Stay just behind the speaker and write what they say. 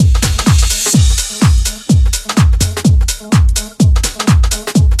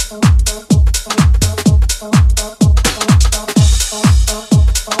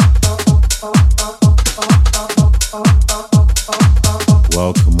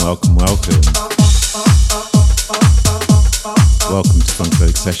welcome. Welcome to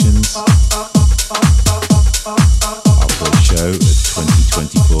Funkadelic Sessions, our first show of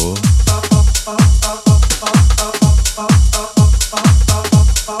 2024.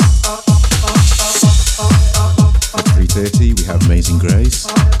 At 3:30 we have Amazing Grace.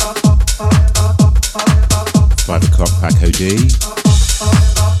 5 o'clock Pack OD.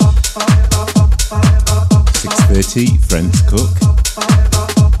 6:30 Friends Cook.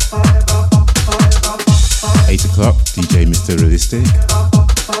 8 o'clock DJ Mr. Realistic.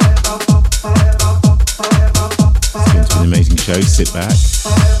 It's going to be an amazing show. Sit back,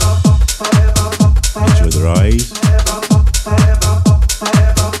 enjoy the ride.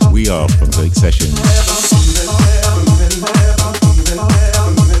 We are Funkadelic Sessions.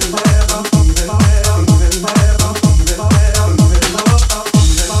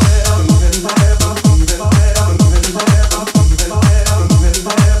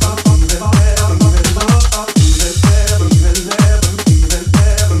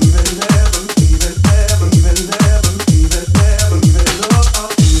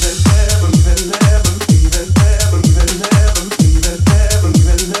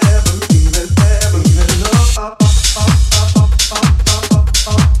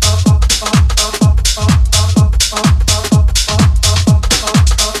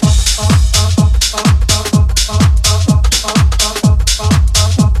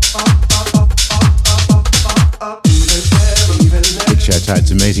 Out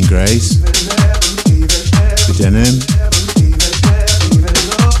to Amazing Grace, the Denim,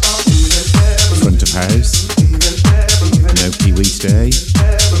 Front of House, No Pee-wee Stay,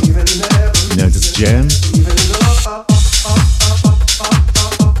 No Just Gem,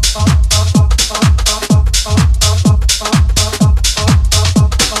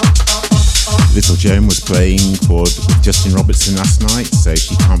 Little Gem was playing for Justin Robertson last night, so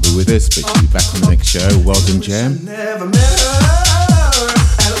she can't be with us, but she'll be back on the next show. Well done, Gem. Even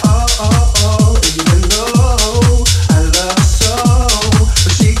though I love her so,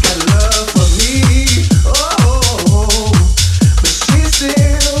 but she got love for me. Oh, but she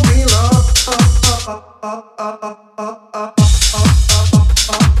still belongs.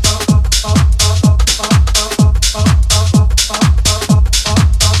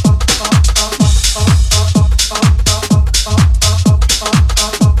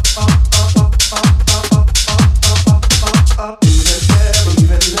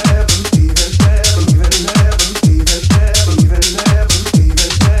 Even heaven,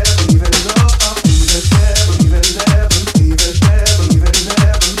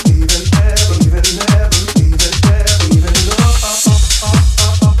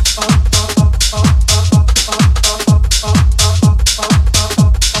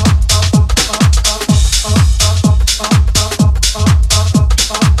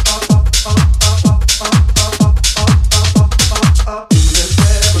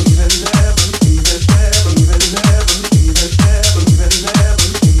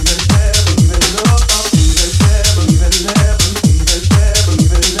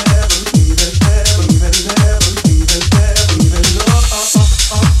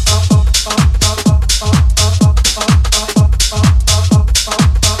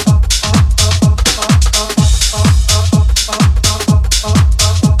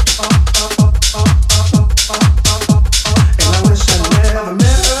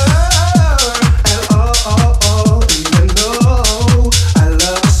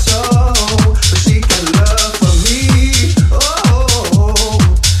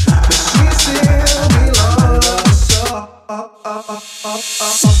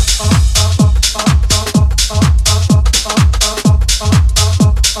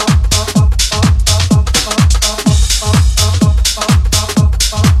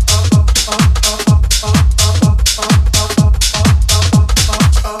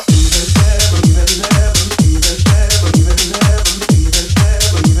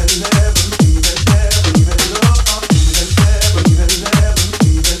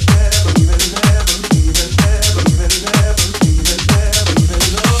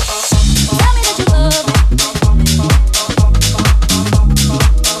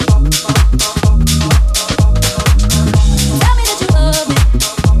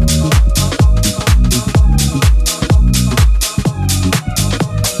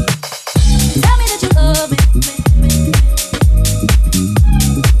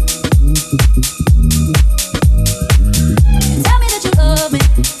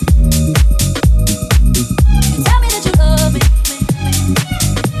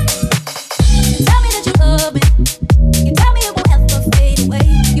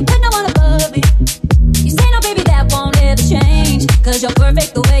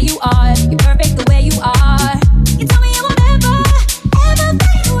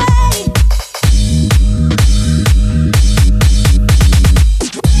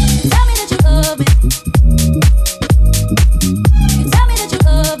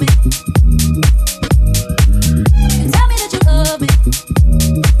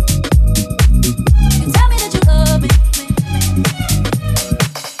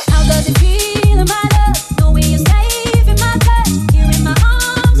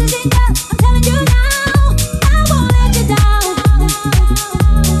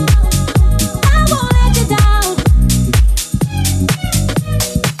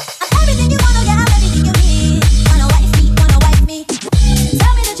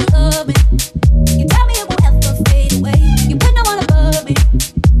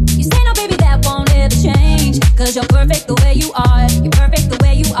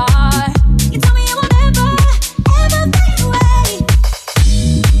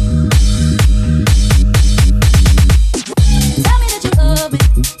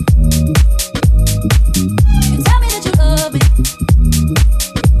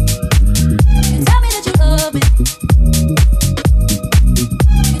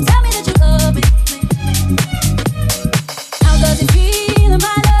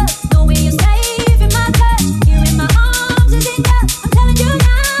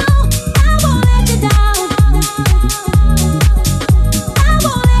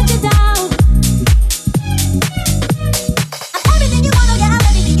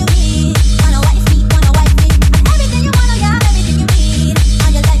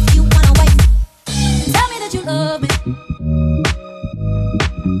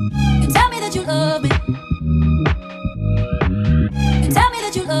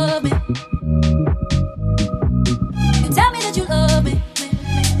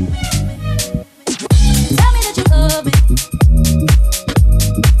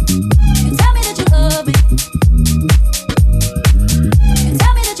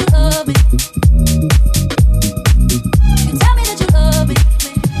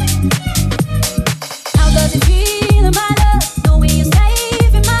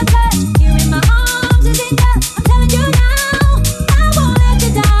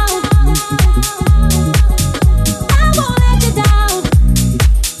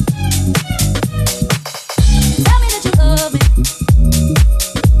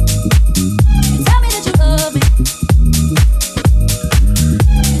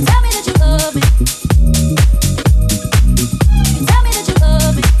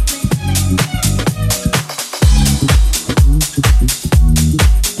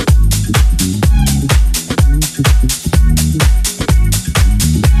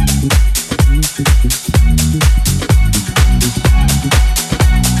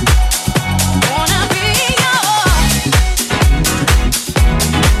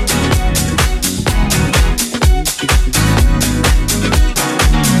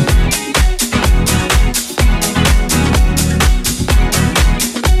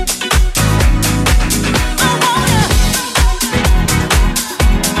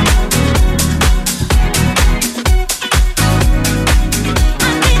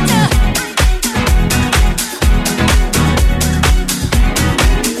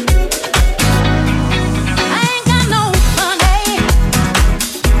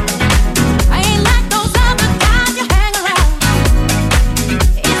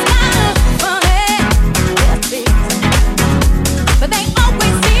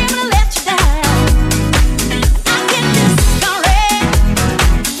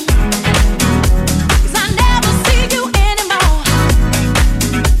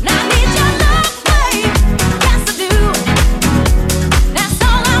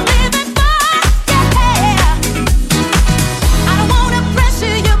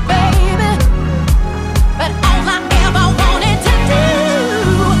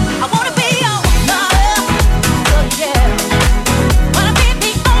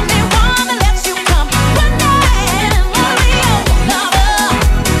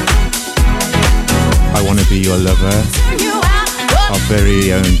 Your lover, our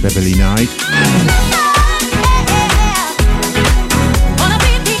very own Beverly Knight.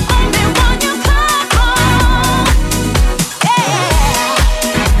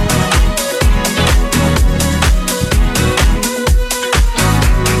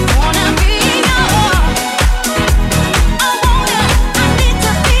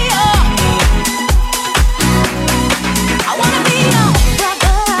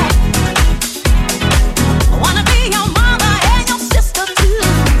 Wanna be your mama and your sister too.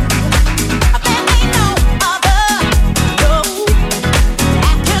 I bet they know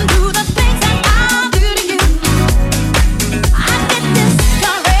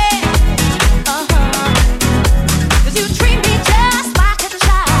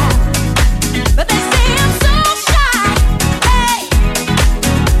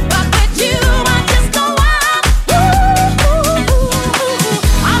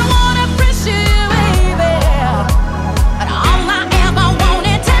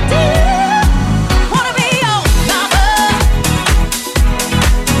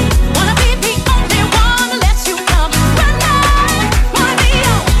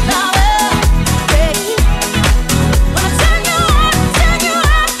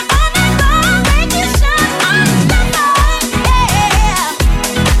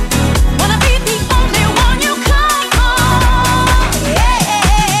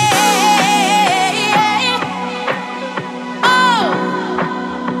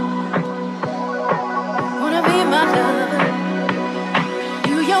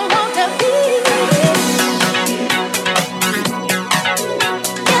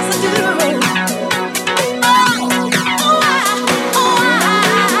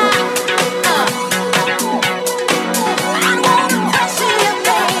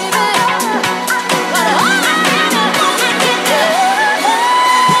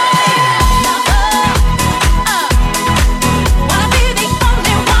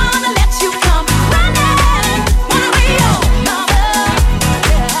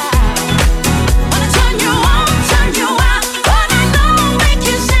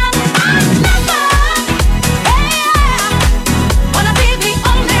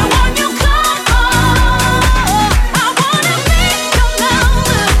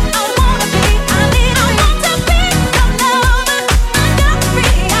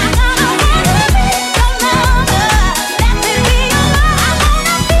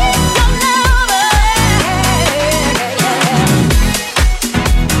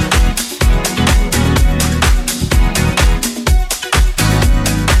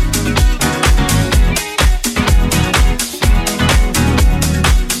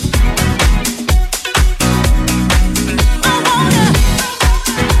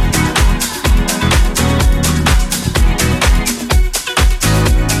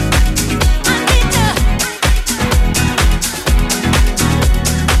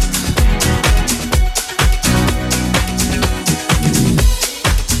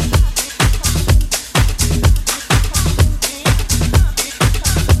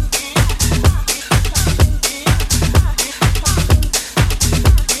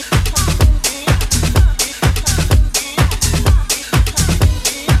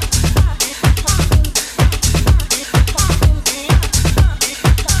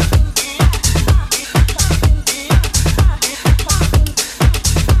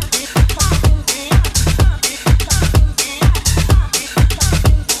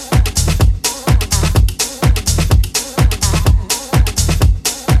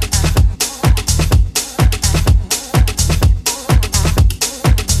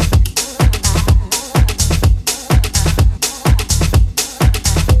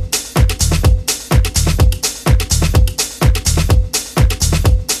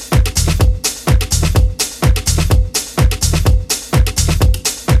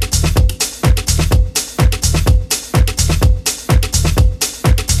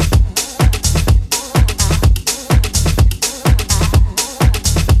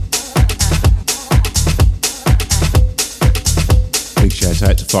Shout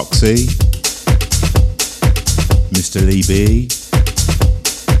out to Foxy, Mr. Lee B,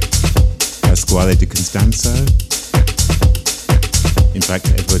 Pasquale Di Constanzo. In fact,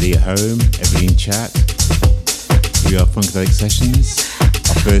 everybody at home, everybody in chat. We are Funkadelic Sessions,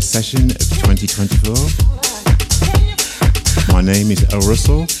 our first session of 2024. My name is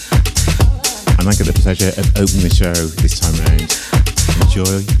Errol, and I get the pleasure of opening the show this time round.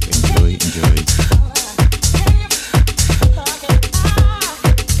 Enjoy, enjoy, enjoy.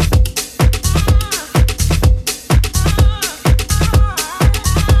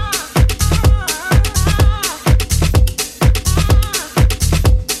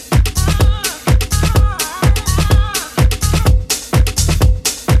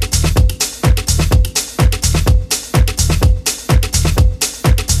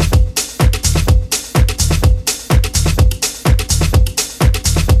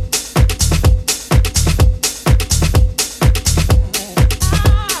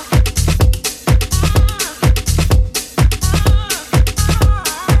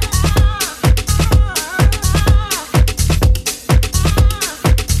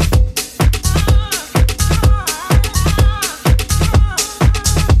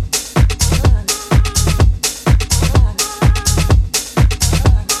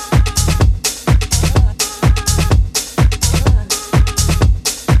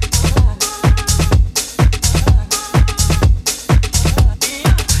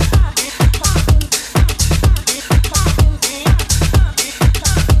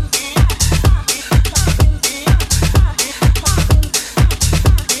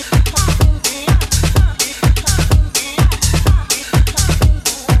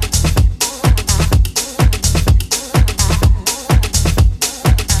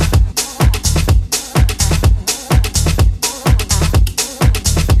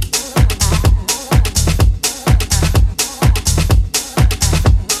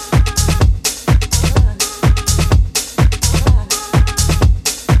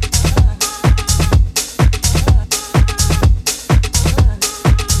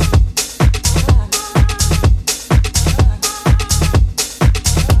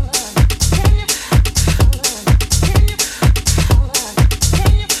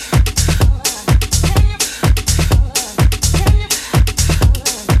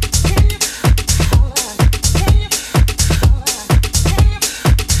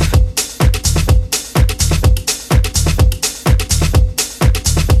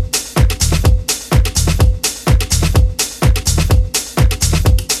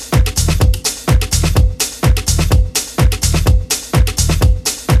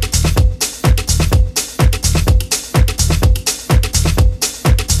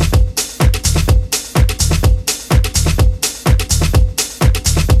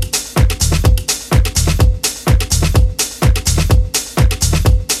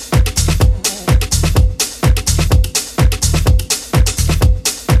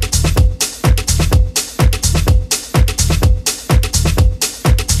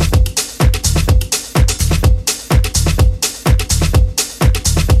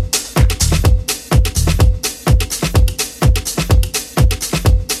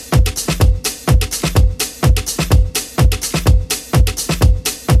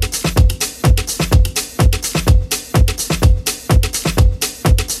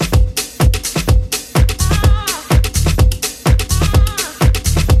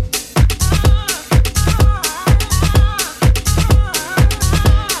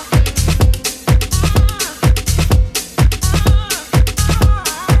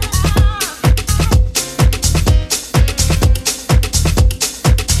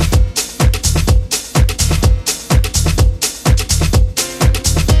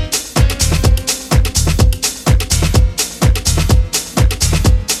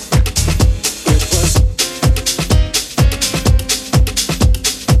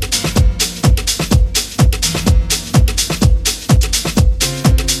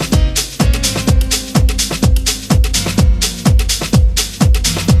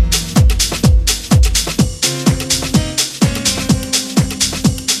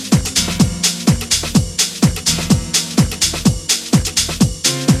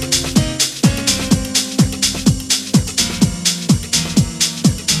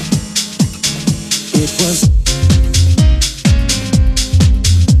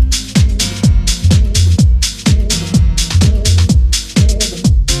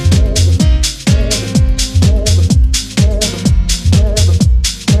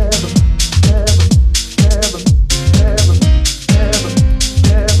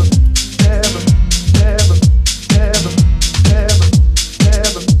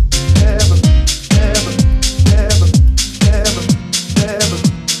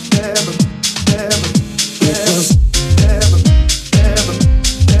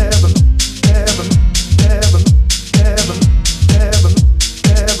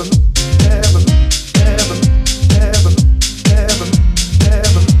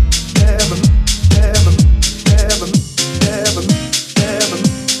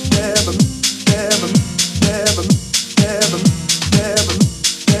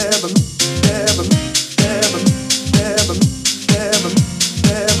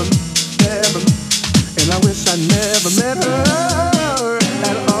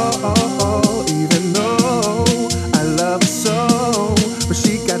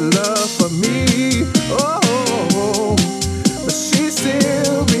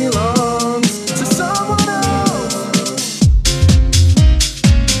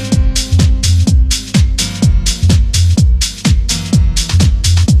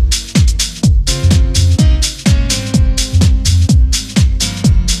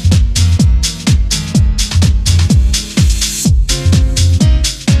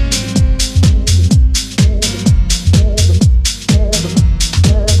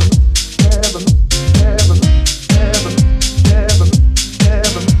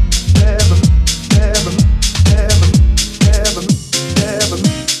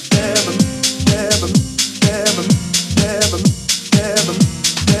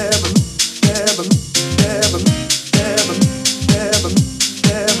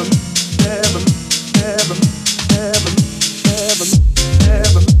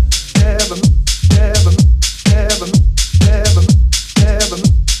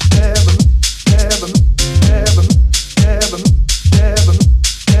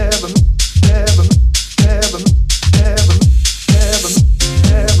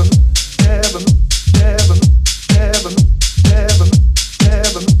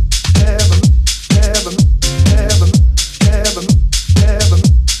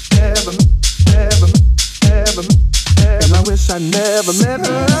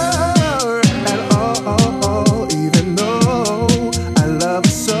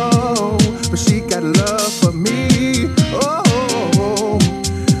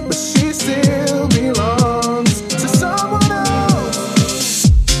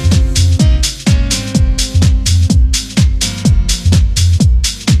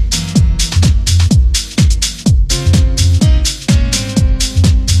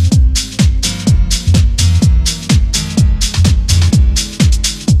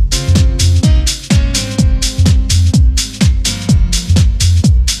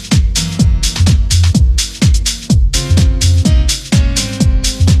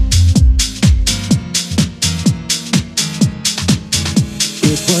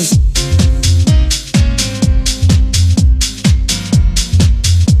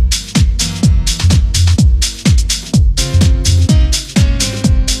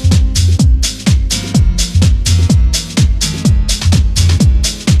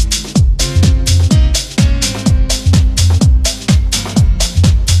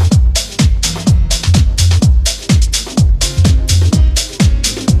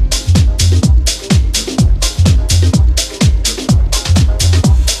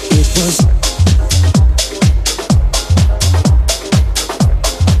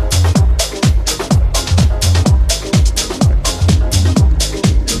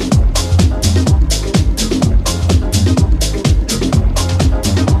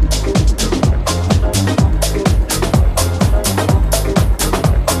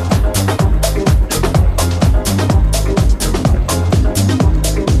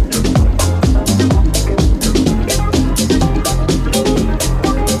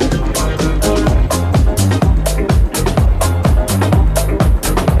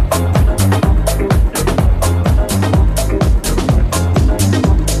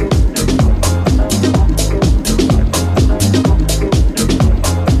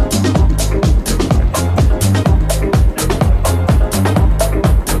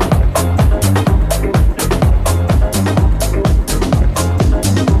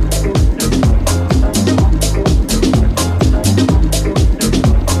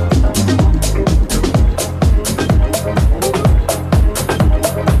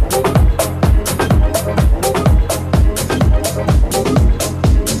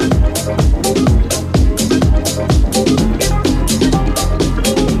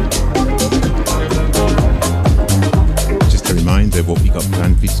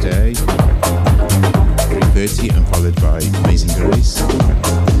 planned for today. 3:30 and followed by Amazing Grace.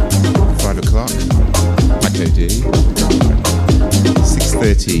 5 o'clock, Black OD.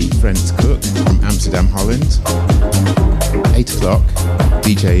 6:30, Friends Cook from Amsterdam, Holland. 8 o'clock,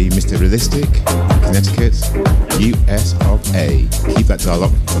 DJ Mr. Realistic, Connecticut, US of A. Keep that dial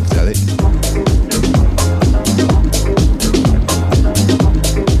up, Funkadelic.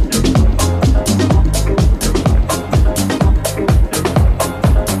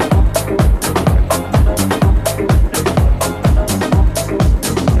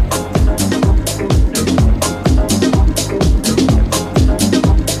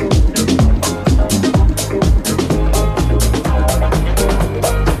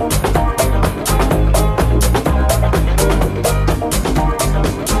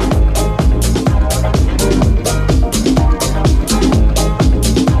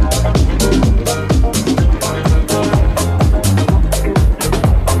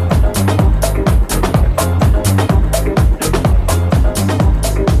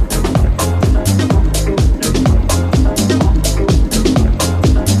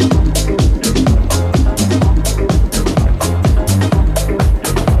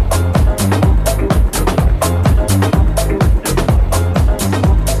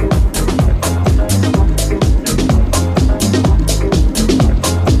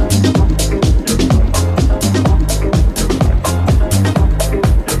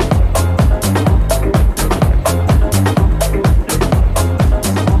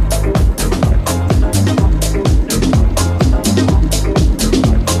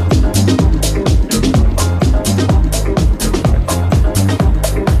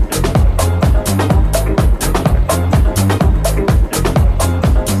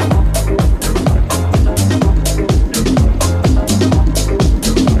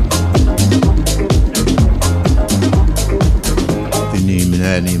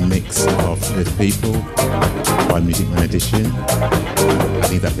 People by Music Man Edition. I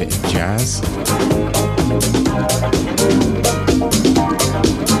think that bit of jazz.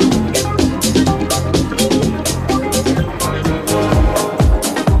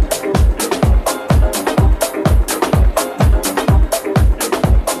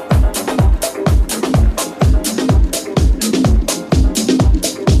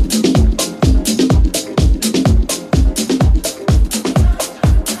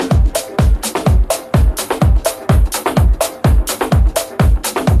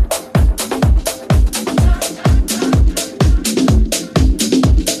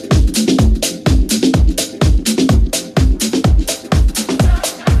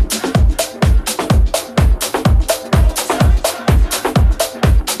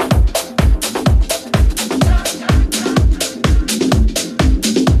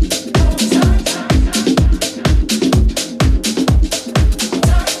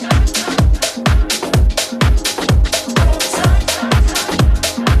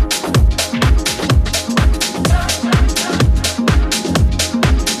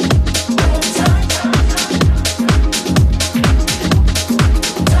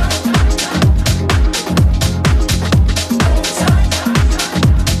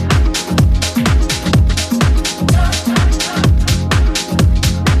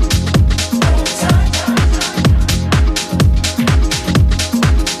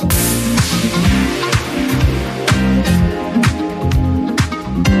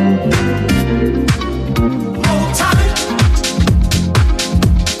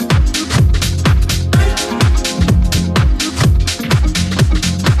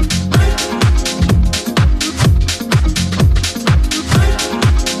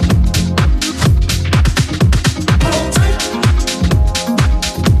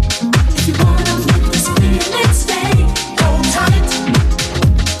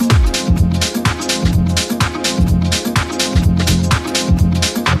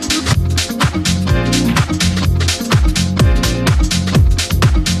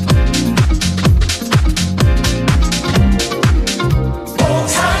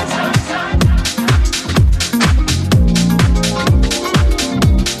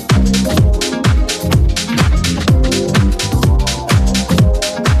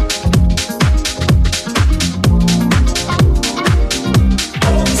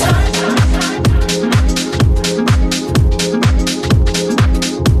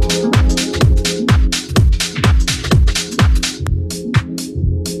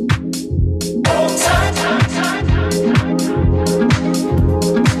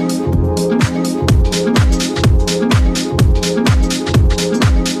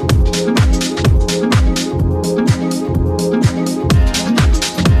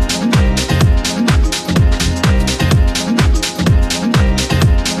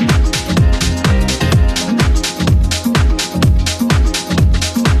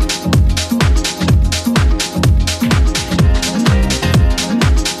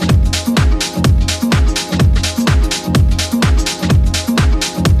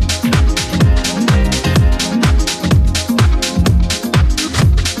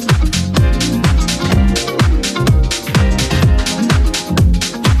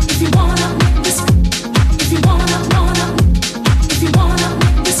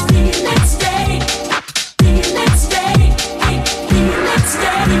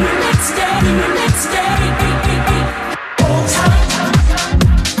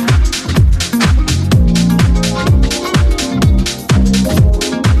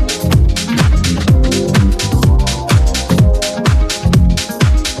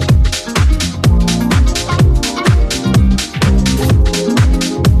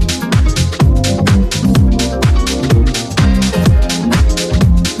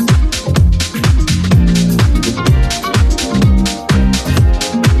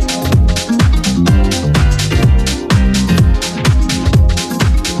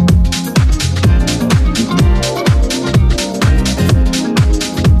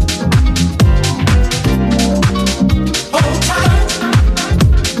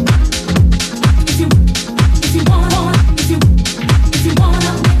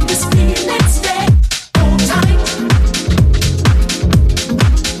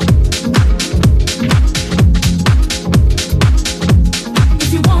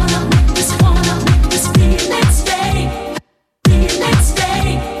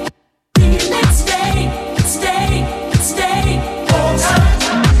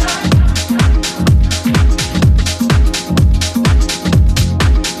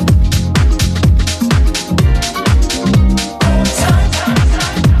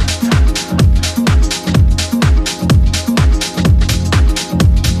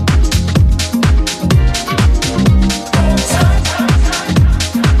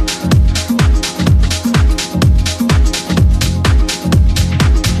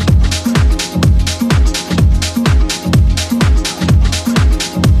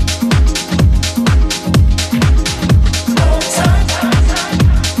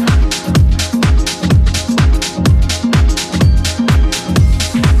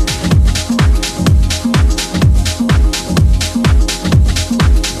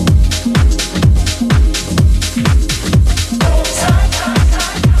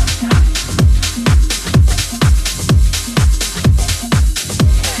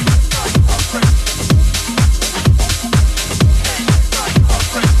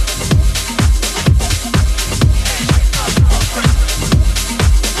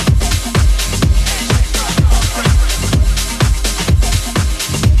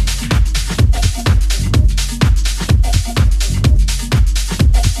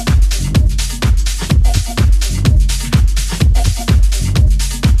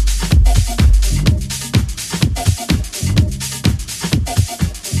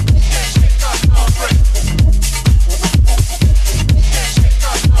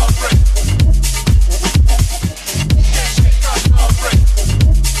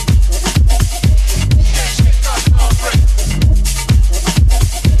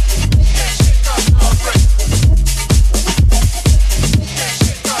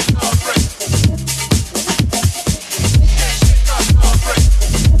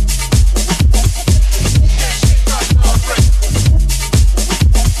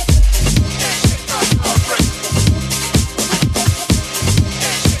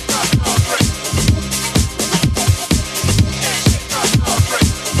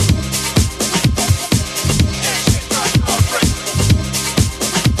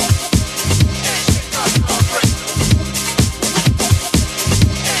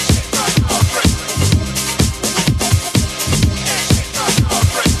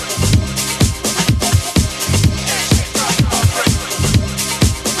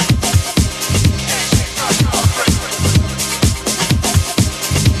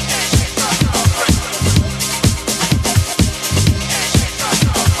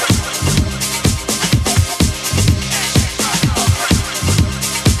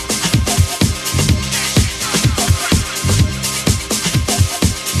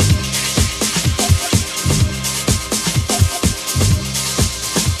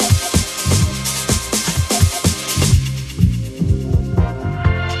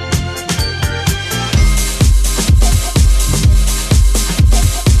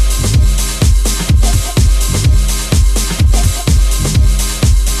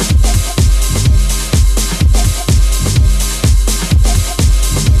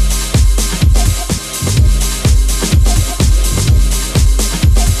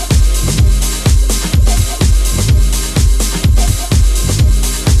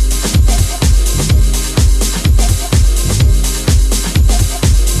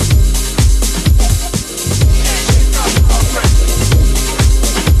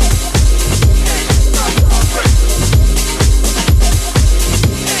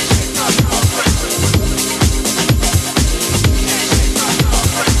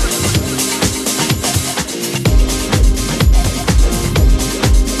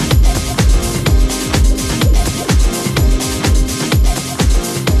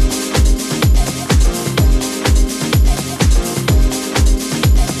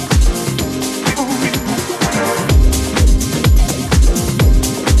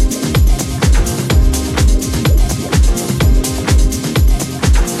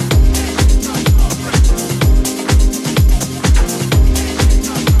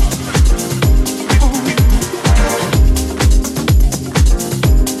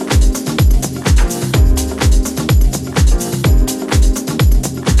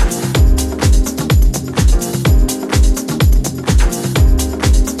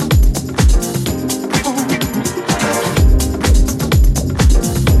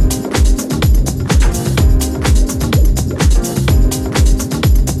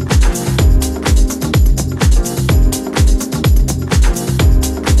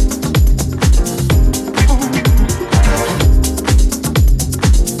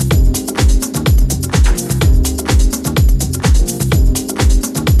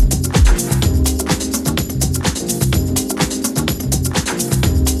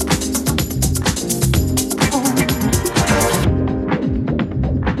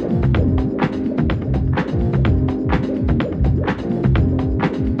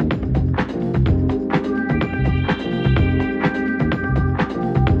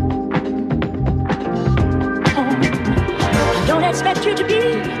 be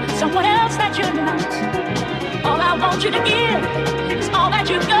someone else that you're not. All I want you to give is all that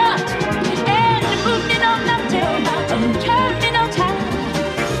you've got. And you move me no mountain, turn me no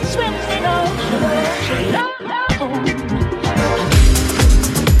tide, swim me no ocean.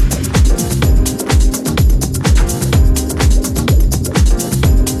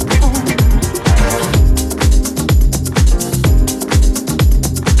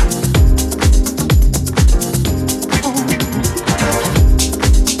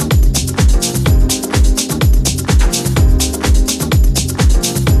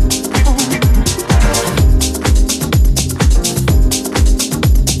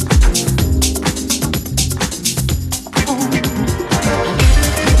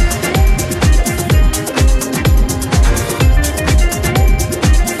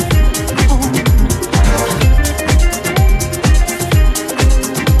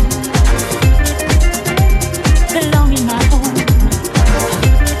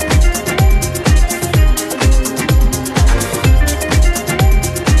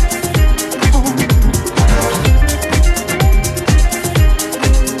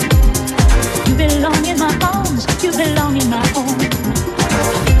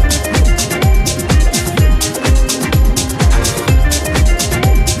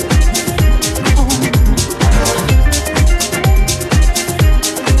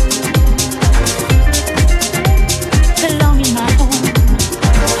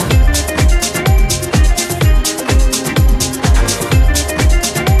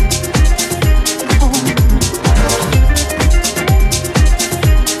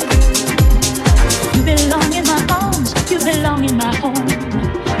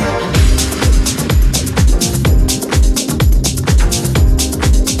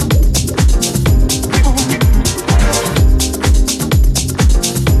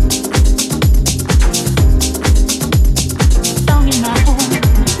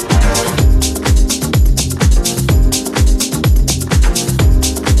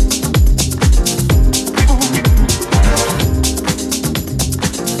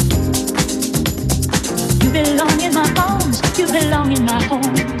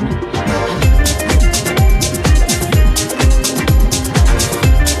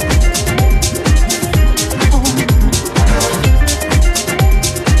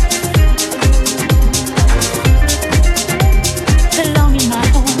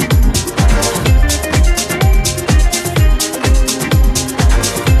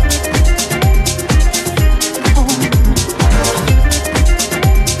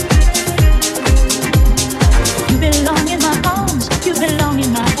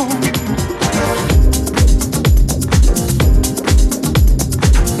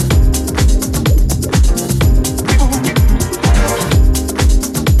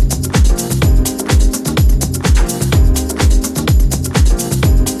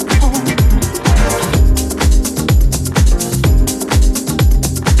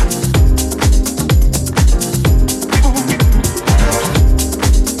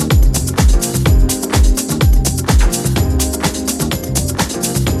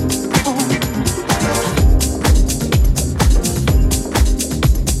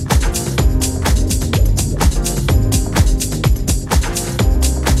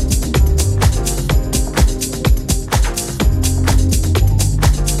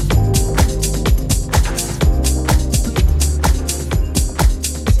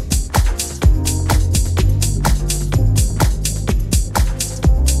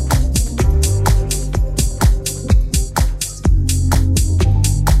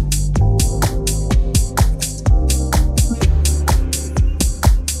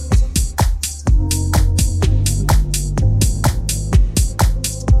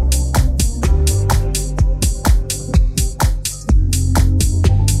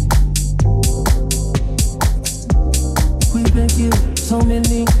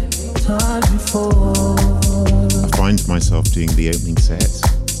 Doing the opening set,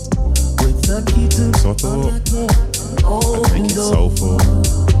 so I thought I'd make it soulful,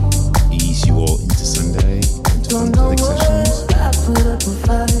 ease you all into Sunday, into Funkadelic sessions.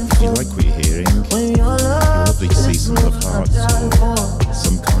 If you like what you're hearing, it'd be lovely to see some love hearts or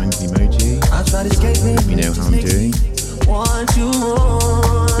some kind of emoji. Let me know how I'm doing.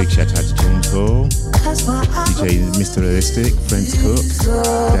 Big shout out to James Hall, DJ Mr. Realistic, Friends Cook,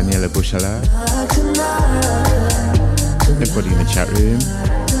 Daniela Bushala, everybody in the chat room,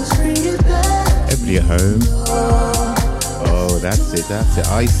 everybody at home. Oh, that's it.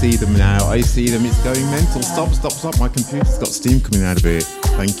 I see them now. I see them. It's going mental. Stop. My computer's got steam coming out of it.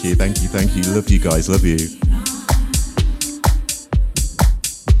 Thank you. Love you guys. Love you.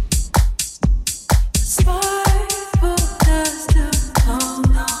 Spiteful dust upon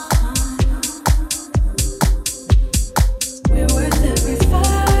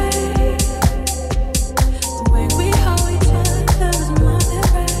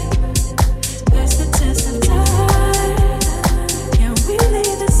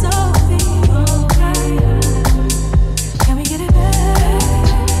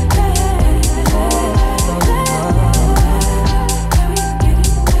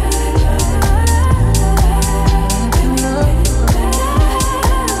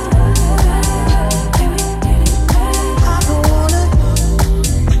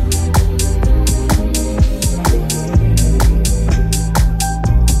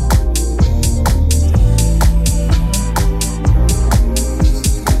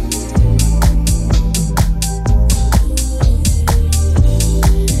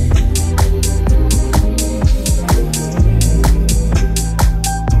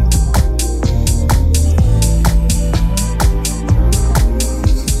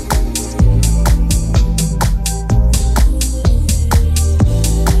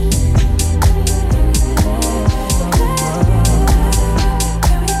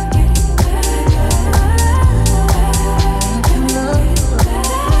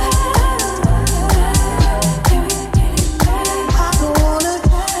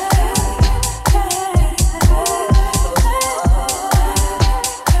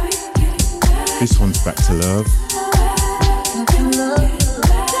to Love.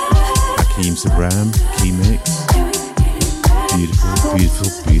 Hakeem Sabram, Key Mix. Beautiful, beautiful,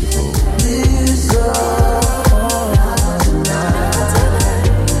 beautiful.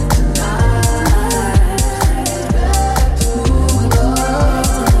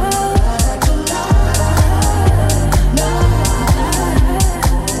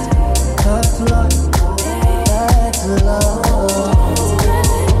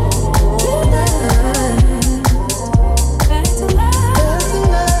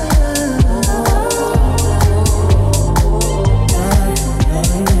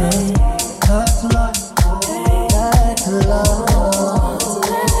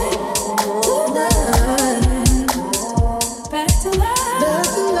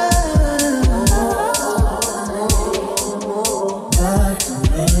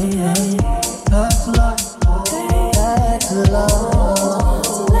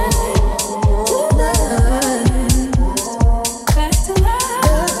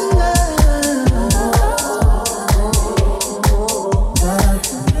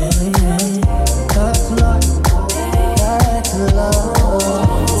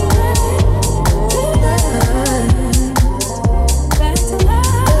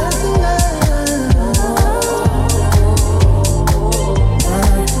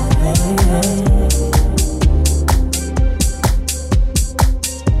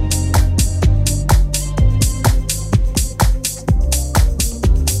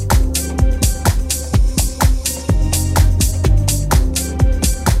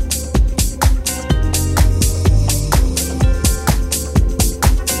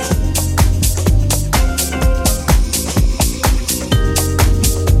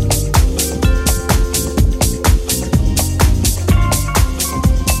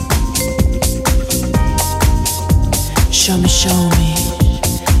 Show me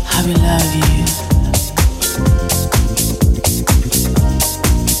how we love you.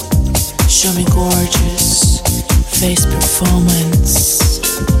 Show me gorgeous face performance.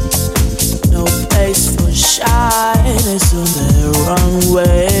 No place for shyness on the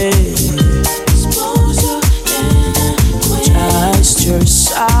runway. Expose your inner queen. Just your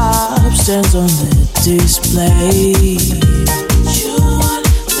substance on the display. You want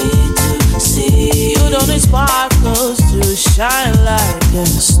me to see. You don't need sparkles to shine like a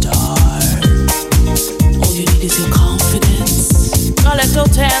star. All you need is your confidence. Collect no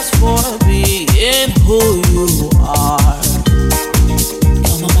thanks for being who you are.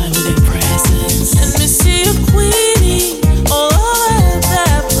 Blow my mind with your presence. Let me see you queenie all over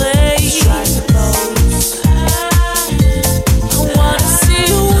that place. Strike the pose. I wanna see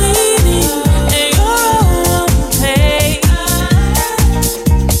you winning in your own pace.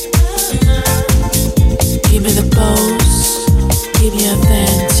 Give me the pose, keep me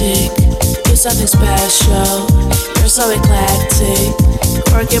authentic. You're something special, you're so eclectic.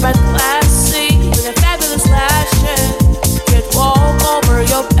 Work it by classy, with a fabulous lashes. Can't walk over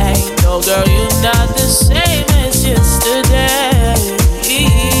your pain. No girl, you're not the same as yesterday.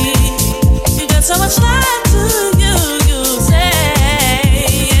 You got so much life to you say.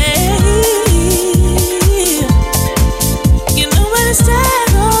 You know where to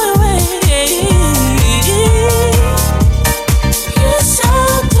stand all the way. You're so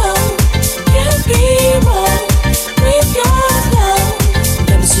dope, can't be wrong with your love.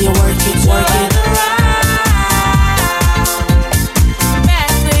 Let me see you work it, work it.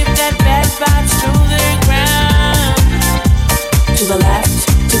 Backflip that bad vibes to the ground. To the left,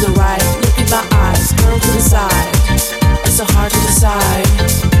 to the right, look in my eyes, girl to the side. It's so hard to decide.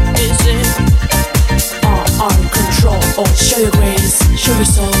 Is it on control or show your grace, show your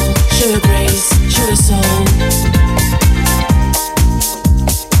soul, show your grace, show your soul.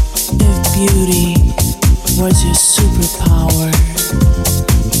 If beauty was your superpower,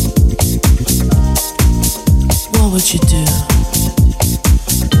 what would you do?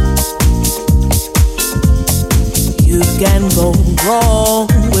 You can go wrong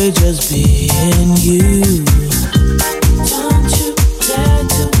with just being you. Don't you dare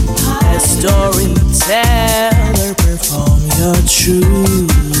to hide. As storyteller, perform your truth.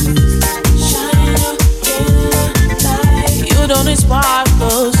 Shine your inner light. You don't need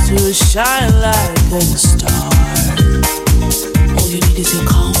sparkles to shine like a star. All you need is your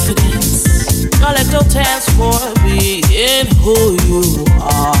confidence. Collect no thanks for being who you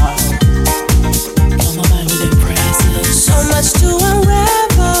are. Blow my mind with your presence. So much to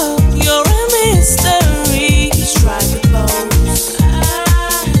unravel. You're a mystery. Strike a pose.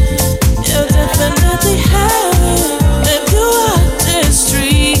 You definitely have it if you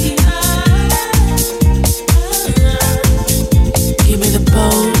artistry. Give me the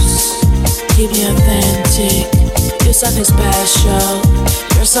pose. Keep me authentic.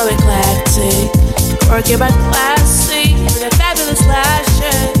 so eclectic, quirky but classy, with a fabulous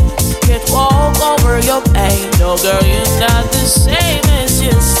lashes. Can't walk over your pain. No, girl, you're not the same as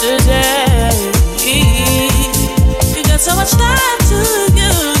yesterday. You got so much time to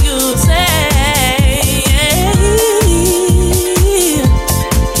you say.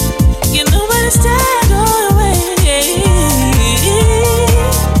 You know what it's time going away.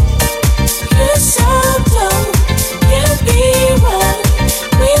 You're so dumb, can't be wrong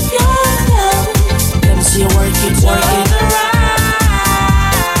with your love. Let me see you work it, work it.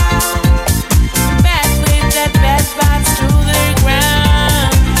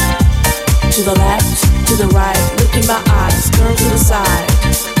 To the left, to the right, look in my eyes, girl to the side.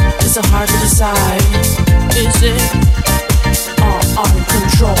 It's so hard to decide. Is it on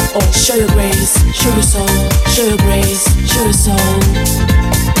control? Oh, show your grace, show your soul, show your grace, show your soul.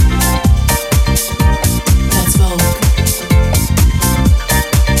 Let's vogue.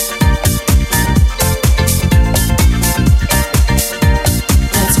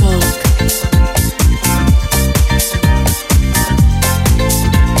 Let's vogue.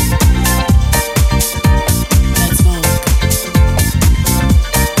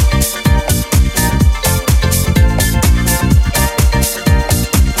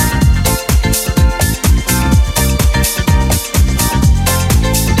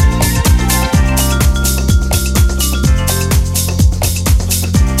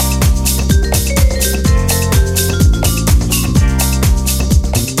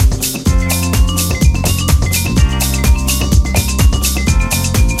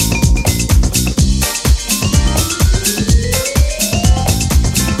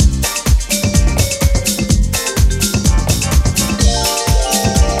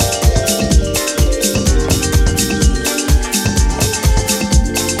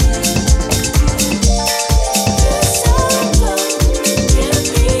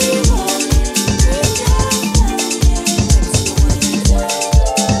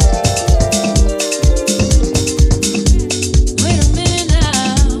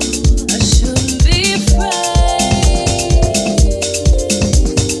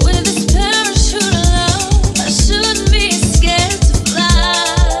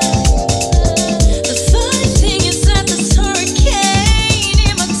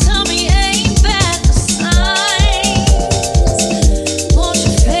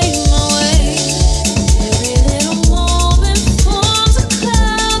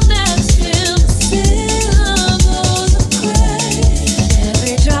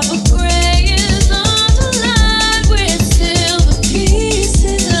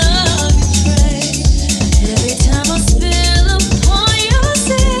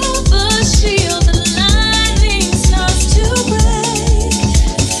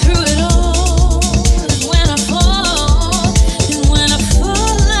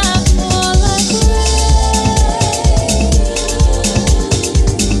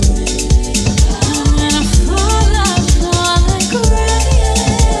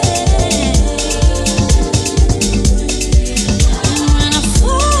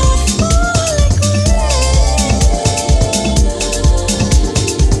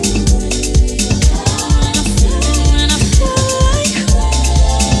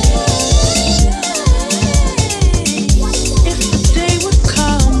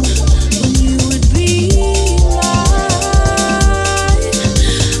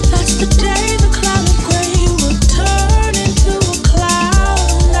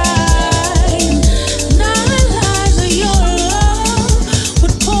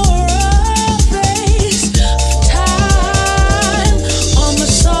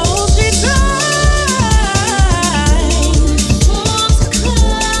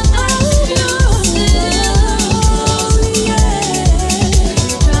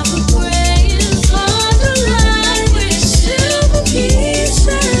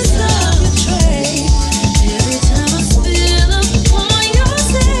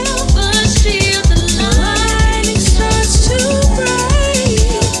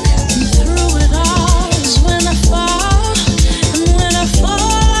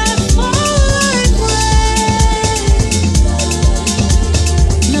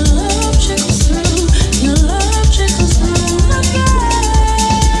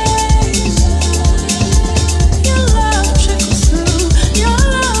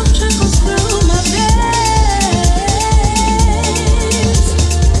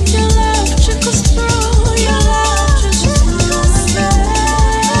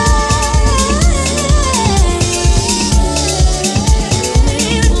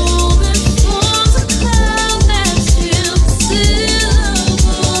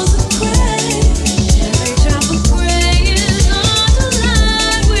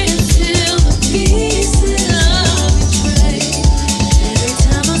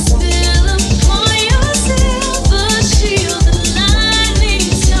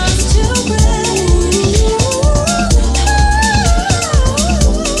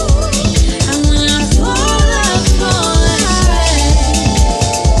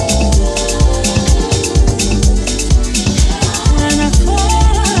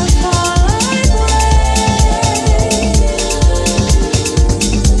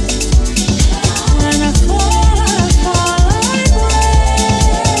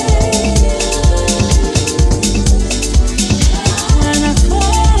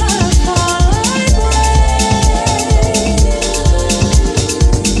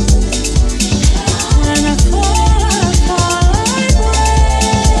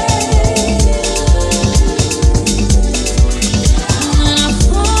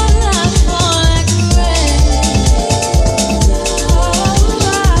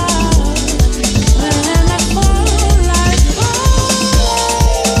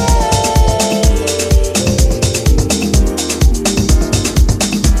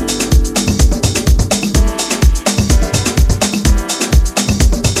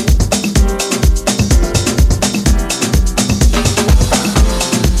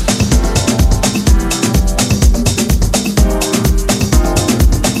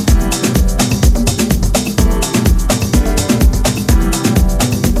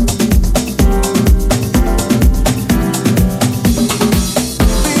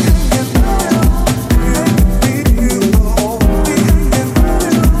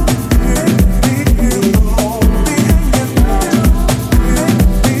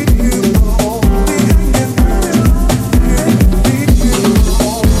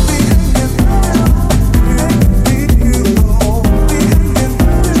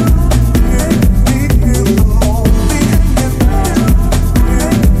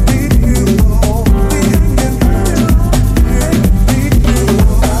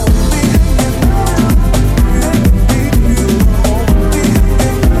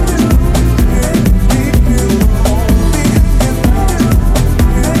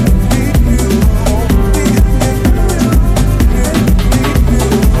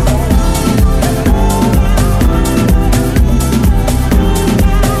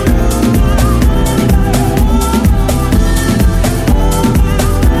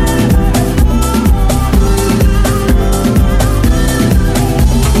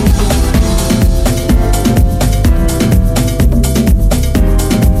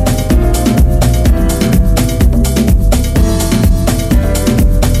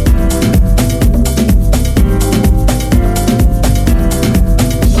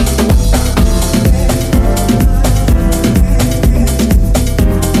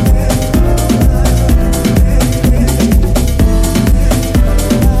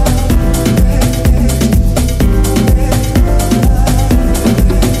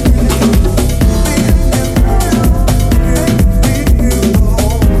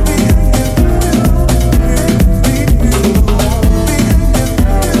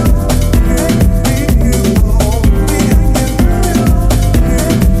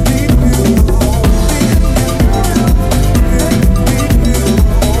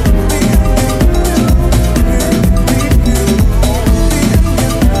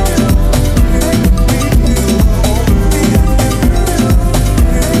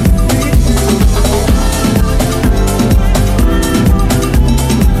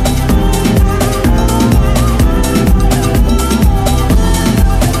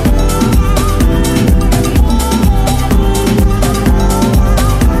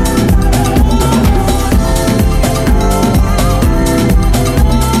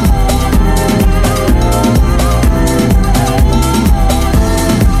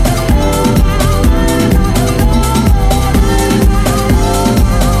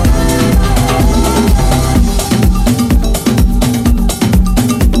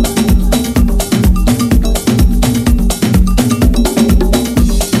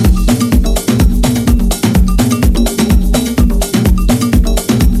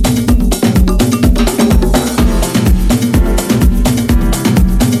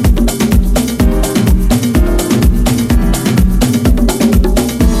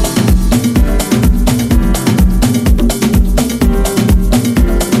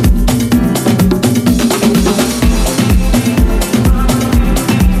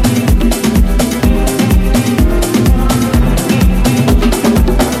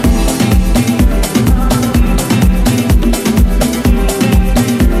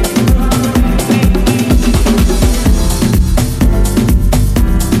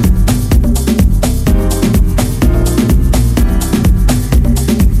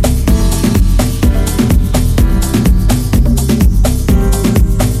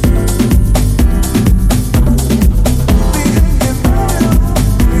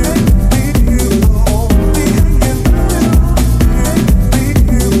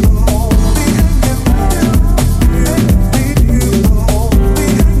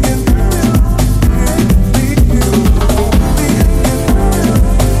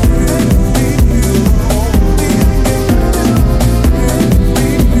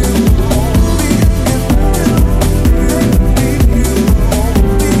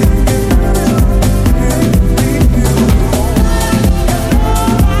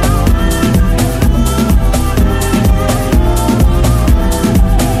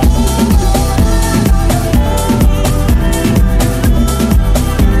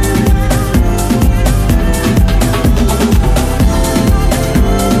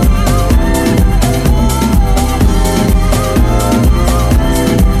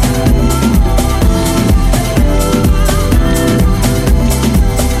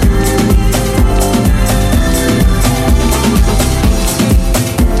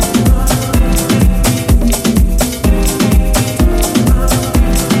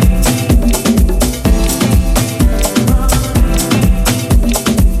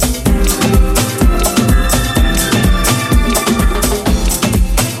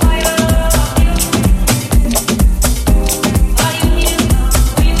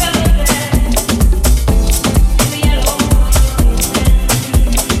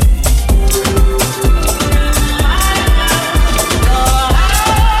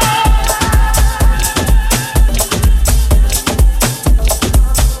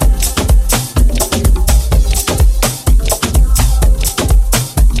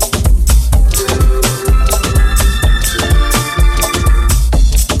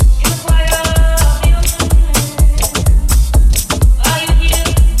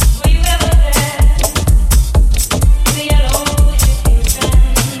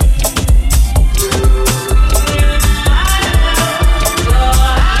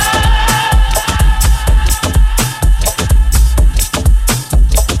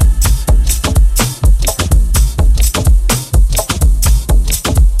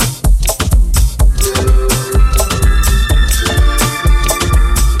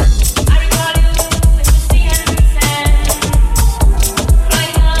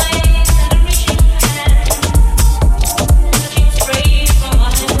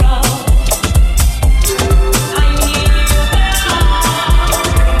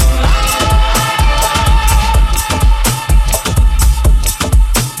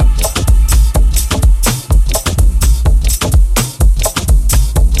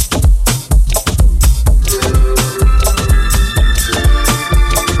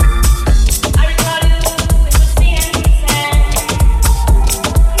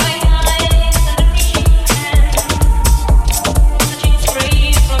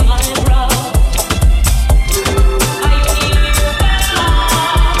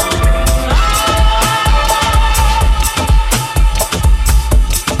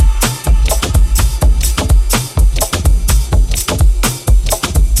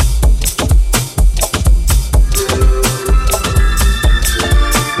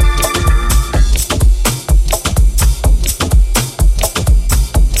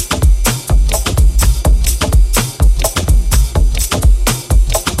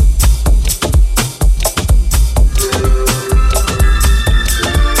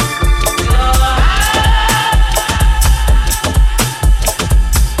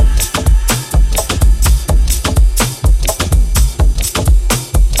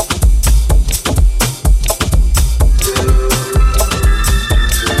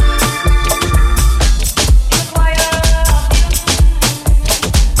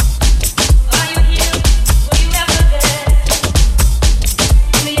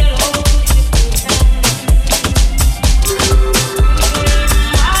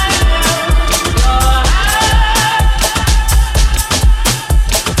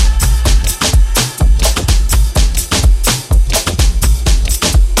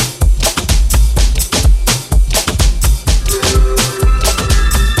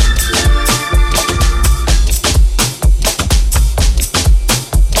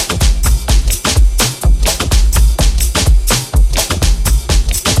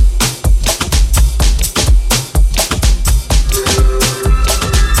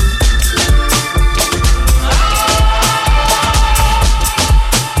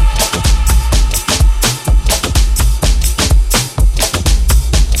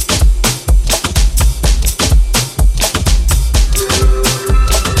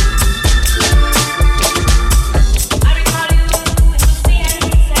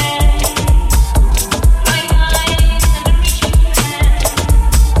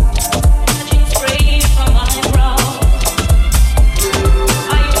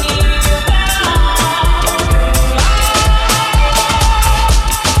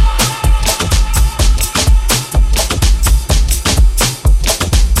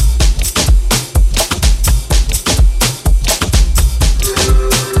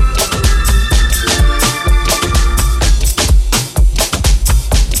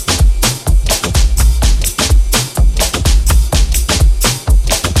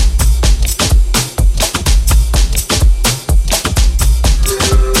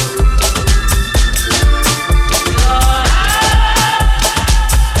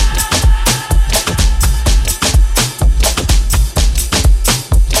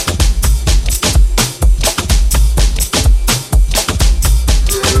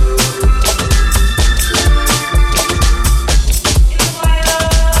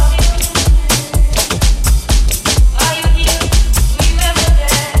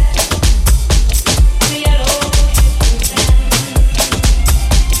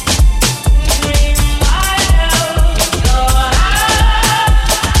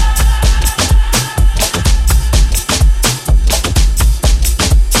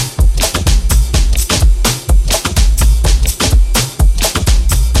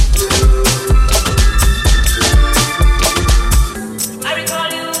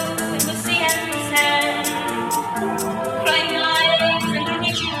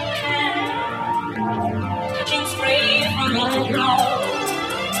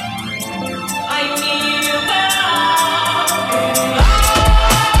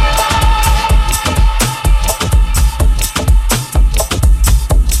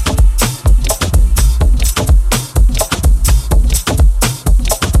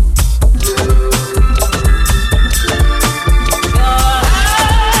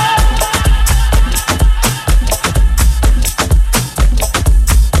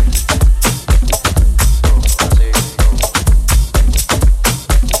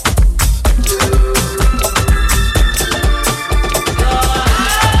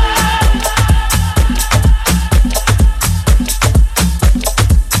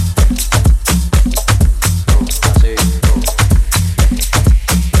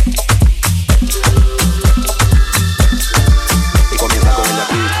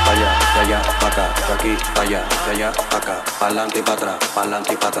 allá pa' acá, pa'lante y pa' atrás,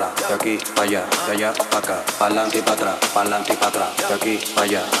 pa'lante y pa' atrás, de aquí pa' allá, de allá pa' acá, pa'lante y pa' atrás, pa'lante y pa' atrás, de aquí pa'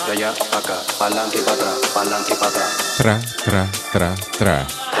 allá, de allá pa' acá, pa'lante y pa' atrás, pa'lante y pa' atrás. Tra, tra, tra, tra.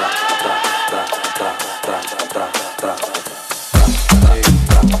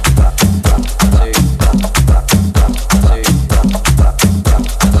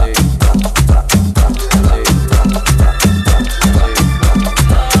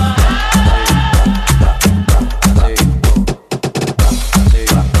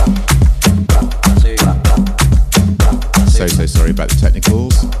 So sorry about the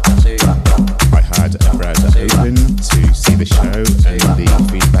technicals. I had a browser open to see the show, and the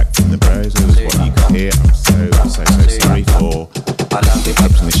feedback from the browser was what you could hear. I'm so sorry for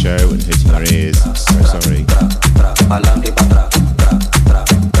interrupting the show and hurting your ears. I'm so sorry.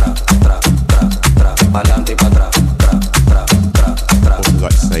 Also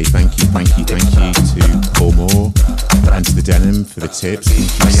like to say thank you to Paul Moore and to the Denim for the tips.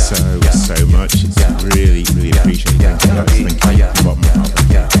 Thank you so much. It's really appreciated. Thank you guys. Thank you. Bottom of my heart.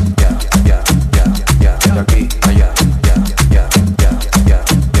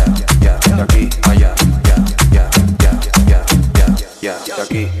 De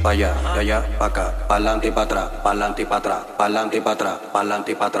aquí pa' allá, de allá pa' acá, pa'lante y pa' atrás, pa'lante y pa' atrás, pa'lante y pa' atrás,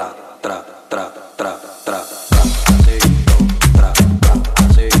 pa'lante y pa' atrás, tra, tra, tra, tra.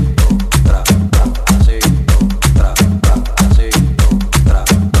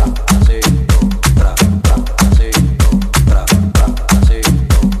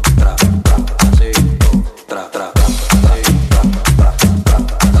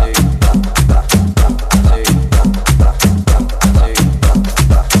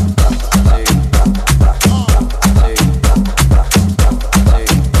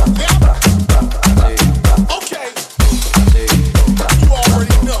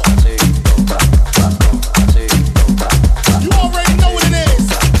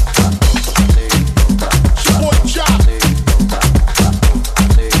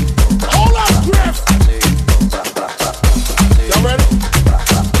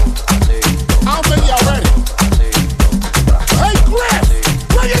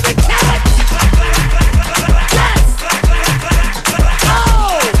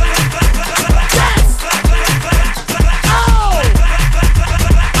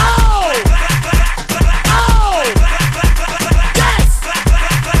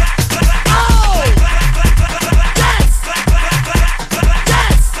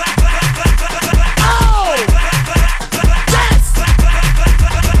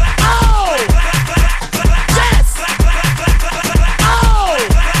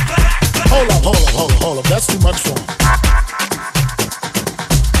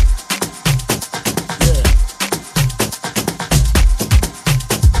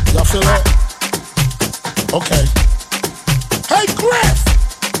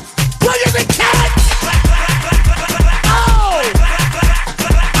 Bring in the cat!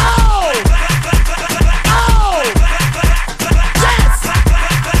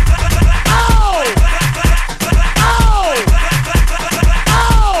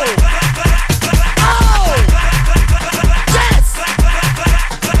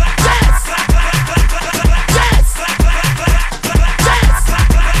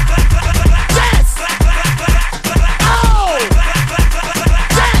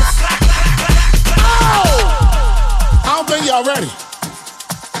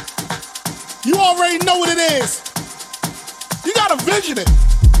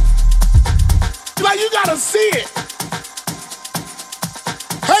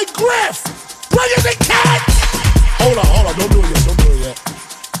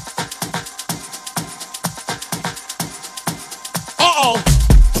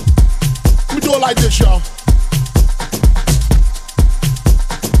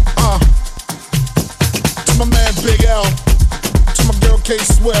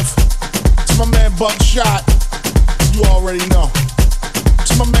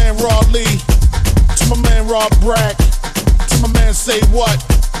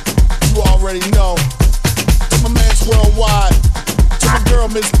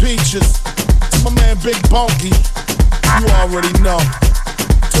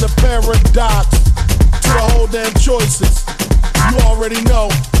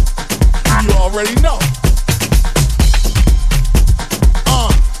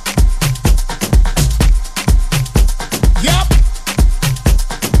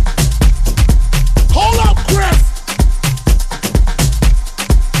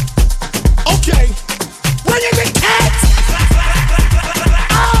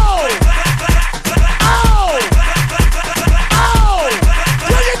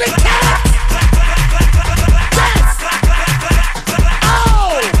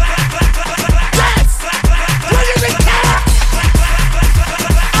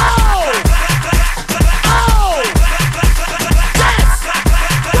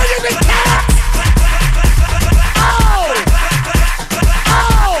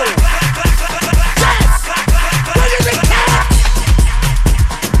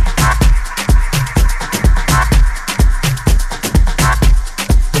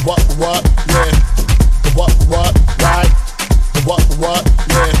 yeah. The what, right? The what,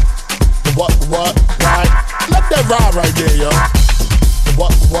 yeah. The what, right? Let that ride right there, yo. The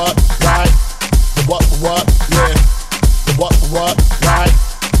what, right? The what, yeah. The what, right?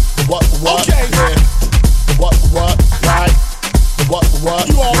 The what, okay. Yeah. The what, right? The what,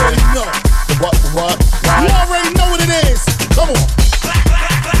 you already know. The what, right? You already know what it is. Come on.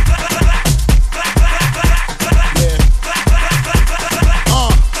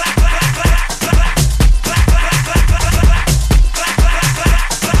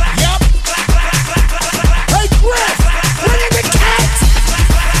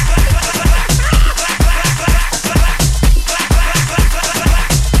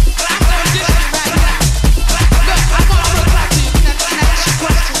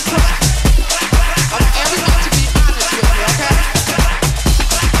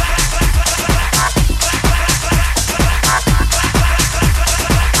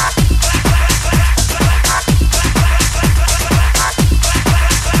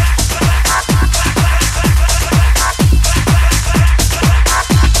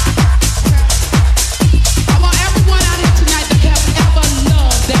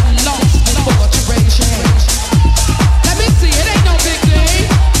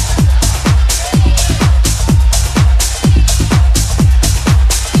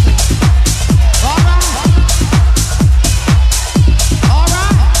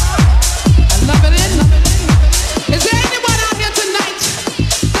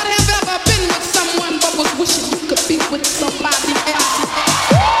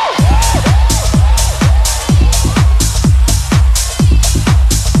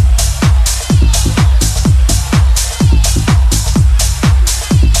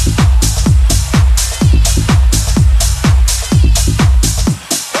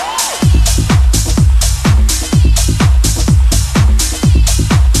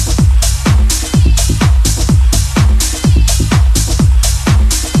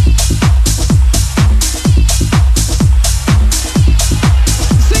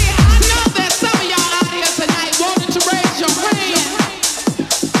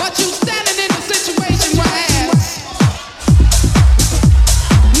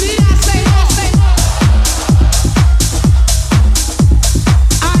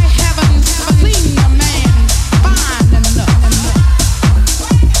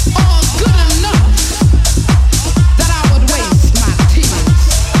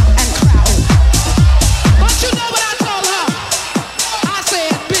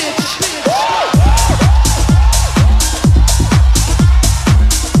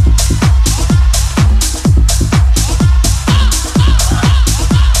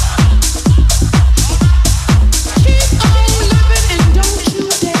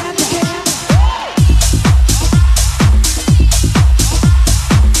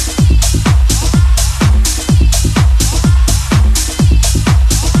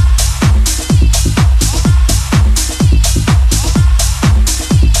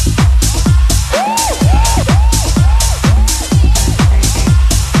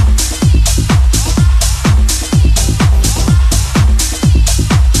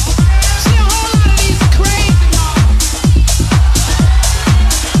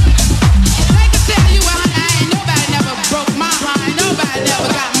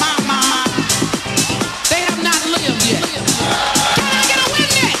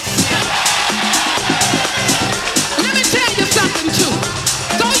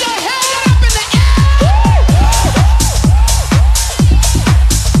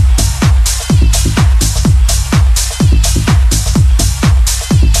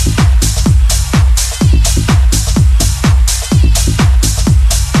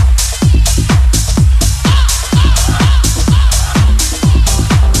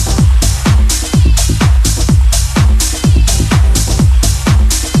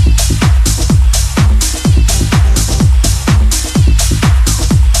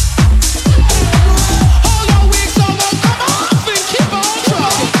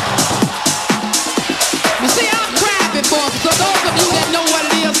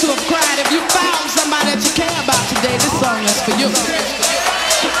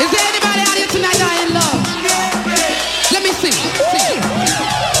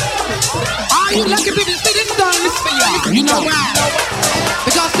 You know why?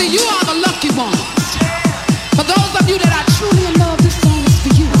 Because see, you are the lucky ones. For those of you that are truly in love, this song is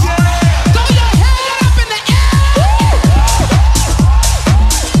for you. Throw your head up in the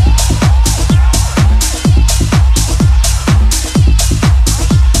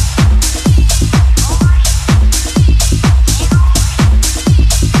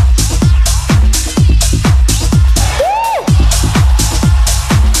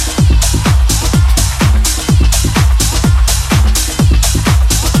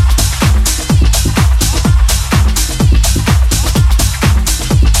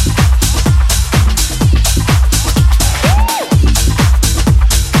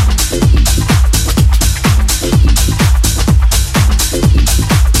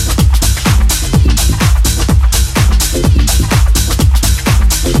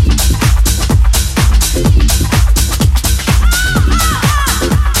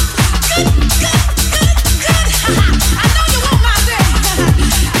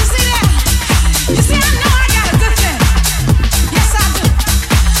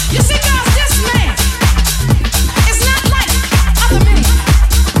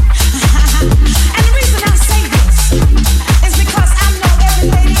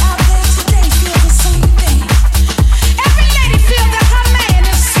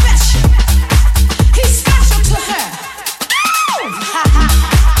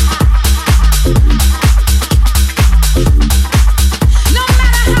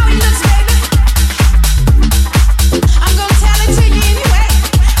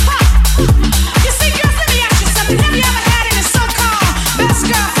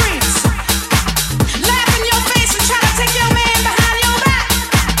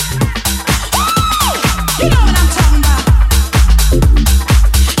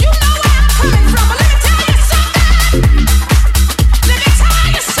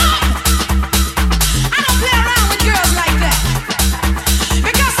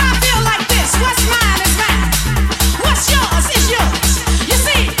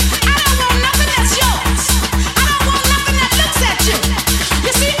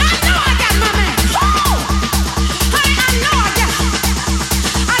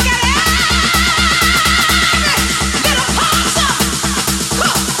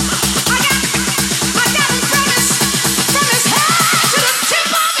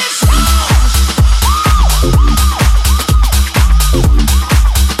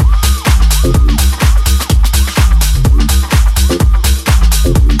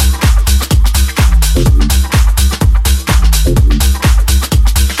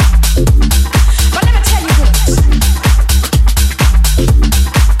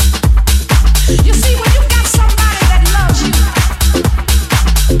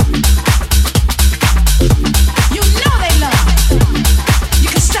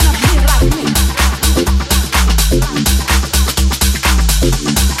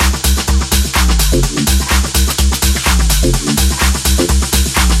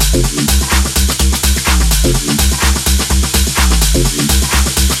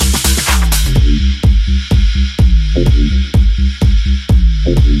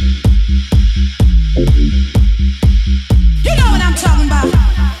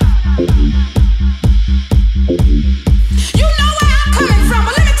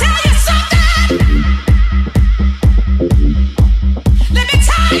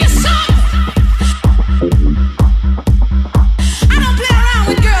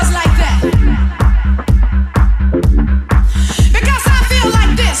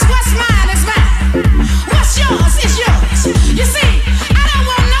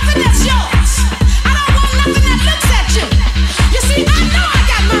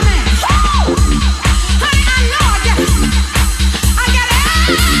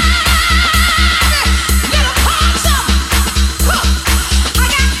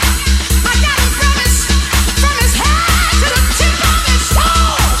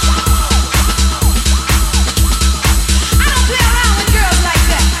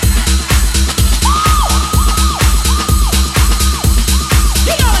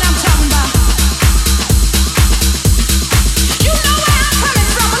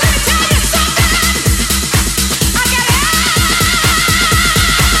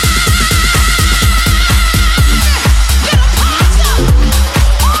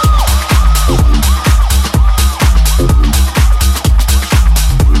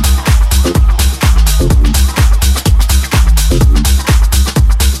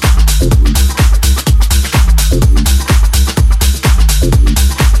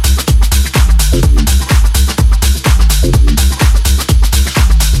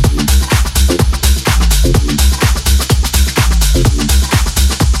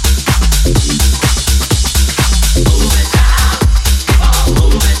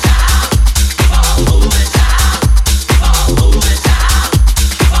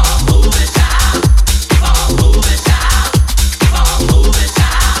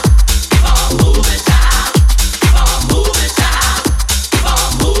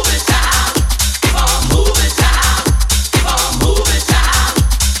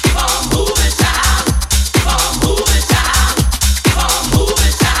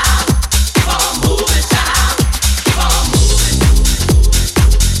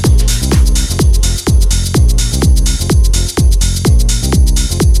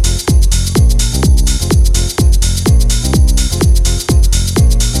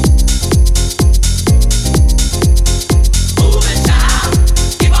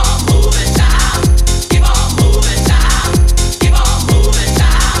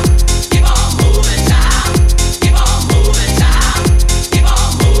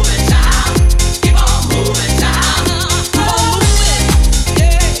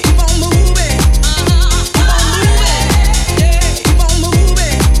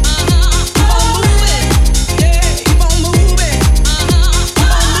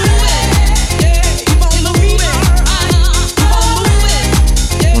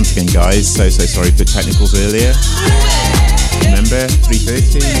guys, so sorry for technicals earlier. Remember,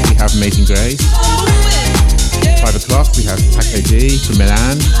 3:30 we have Amazing Grace. 5 o'clock we have Taco D from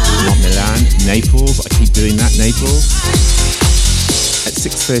Milan, not Milan, Naples. I keep doing that, Naples. At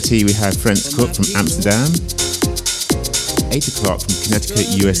 6:30 we have French Cook from Amsterdam. 8 o'clock from Connecticut,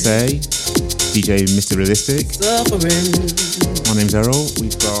 USA, DJ Mr. Realistic. My name's Errol.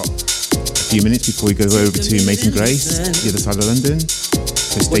 We've got a few minutes before we go over to Amazing Grace, the other side of London.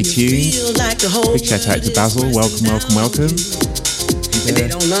 So stay tuned. Big shout out to Basil. Welcome. And they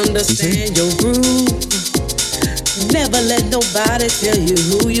don't understand your groove. Never let nobody tell you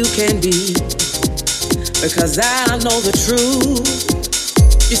who you can be, because I know the truth.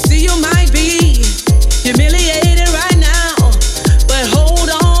 You see, you might be humiliated right now, but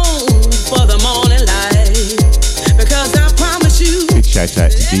hold on for the morning light, because I promise you. Big shout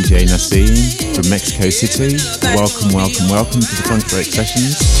out to DJ Nassim from Mexico City. Welcome to the Funkadelic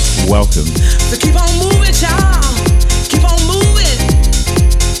Sessions. Welcome. So keep on moving, y'all. Keep on moving.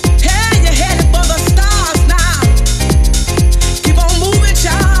 Hey, you're headed for the stars now. Keep on moving,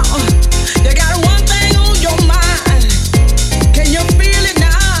 y'all. You got one thing on your mind. Can you feel it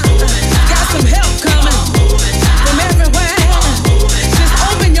now? Got some help coming from everywhere. Just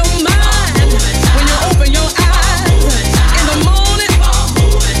open your mind when you open your eyes. In the morning,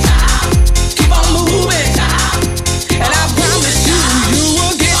 keep on moving. And I promise you, you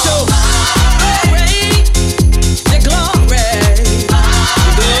will get your glory, the glory,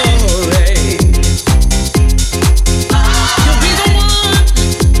 the glory. You'll be the one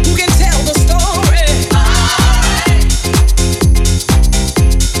who can tell the story.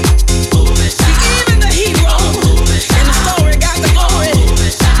 See, even the hero in the story got the glory,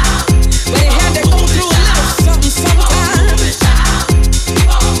 but he had to go through a little something sometimes.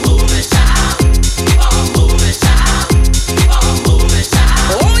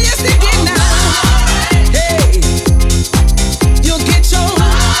 Oh, yes, they did now. Hey, you'll get your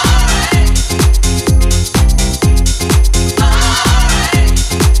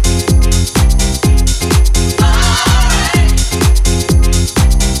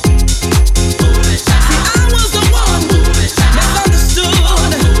See, I was the one misunderstood.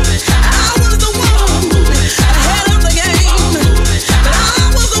 I was the one ahead of the game. But I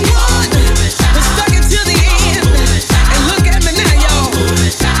was the one who stuck it till the end. And look at me now, y'all.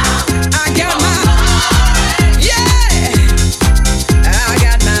 I got my, yeah, I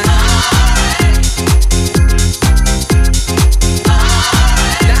got my.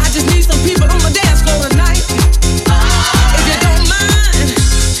 Now I just need some people on the dance floor tonight. If you don't mind,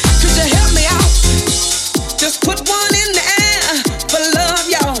 could you help me out? Just put one in the air for love,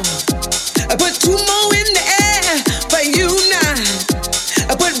 y'all. I put two more in the air for you now.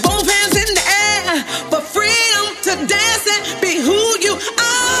 I put both hands in the air for freedom to dance and be who you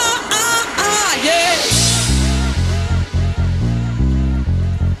are, yeah.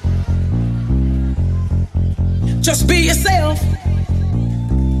 Just be yourself.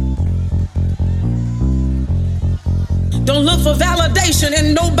 Don't look for validation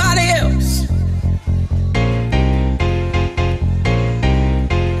in nobody else.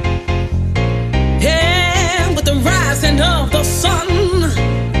 Yeah, with the rising of the sun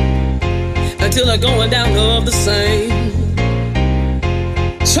until the going down of the same.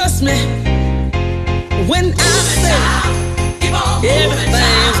 Trust me when I say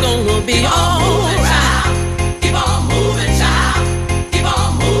everything's gonna be alright. Keep on moving, child. Keep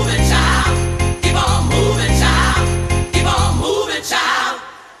on moving, child. Keep on moving, child. Keep on moving, child.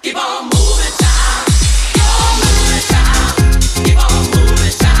 Keep on moving, child. Keep on moving, child. Keep on moving,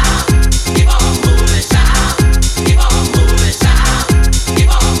 child. Keep on moving, child. Keep on moving, child.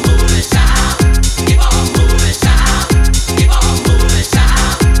 Keep on moving, child. Keep on moving, child. Keep on moving,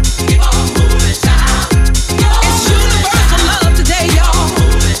 child. Keep on moving, child. It's universal love today, y'all.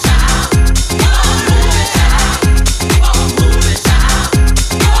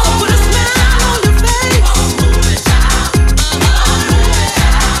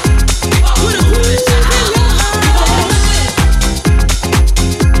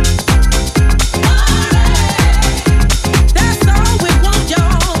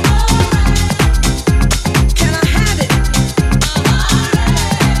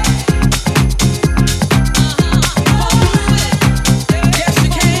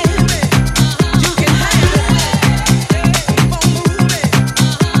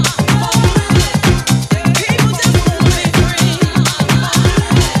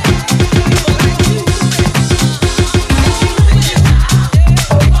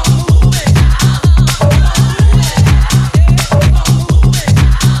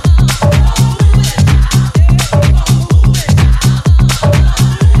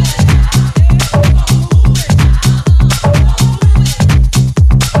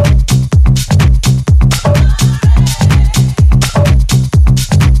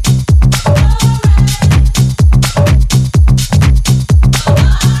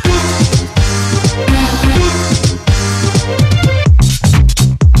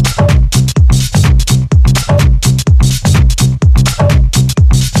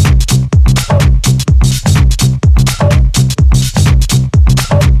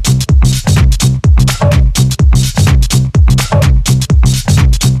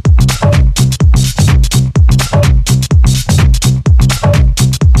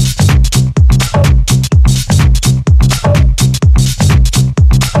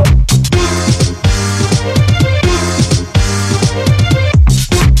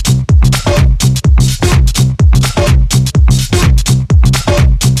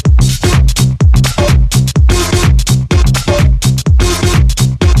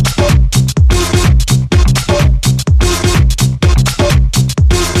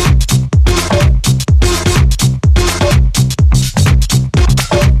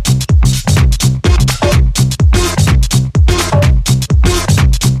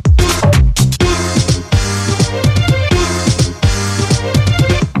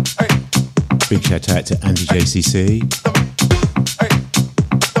 DJ CC.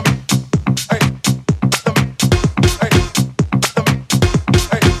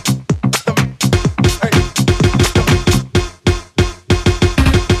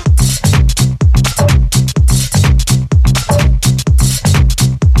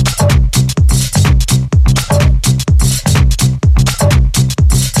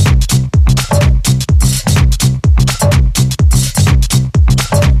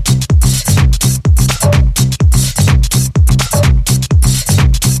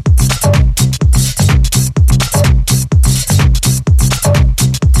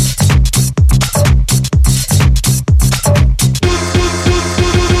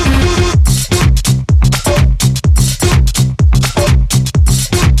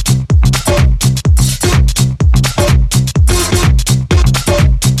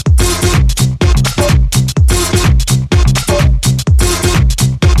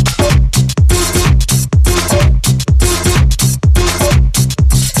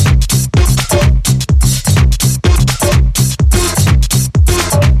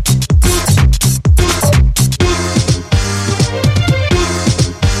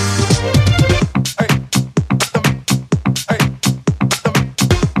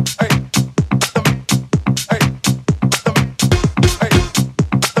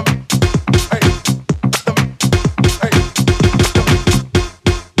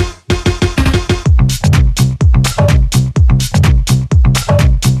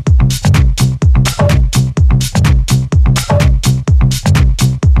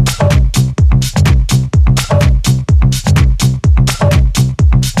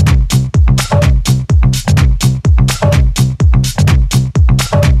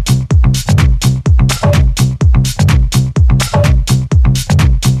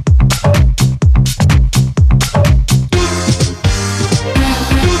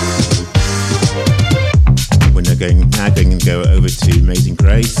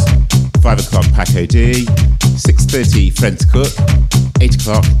 D, 6:30 Friends Cook, 8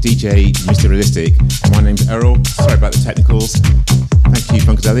 o'clock DJ Mr. Realistic. My name's Errol, sorry about the technicals. Thank you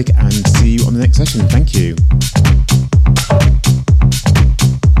Funkadelic, and see you on the next session. Thank you.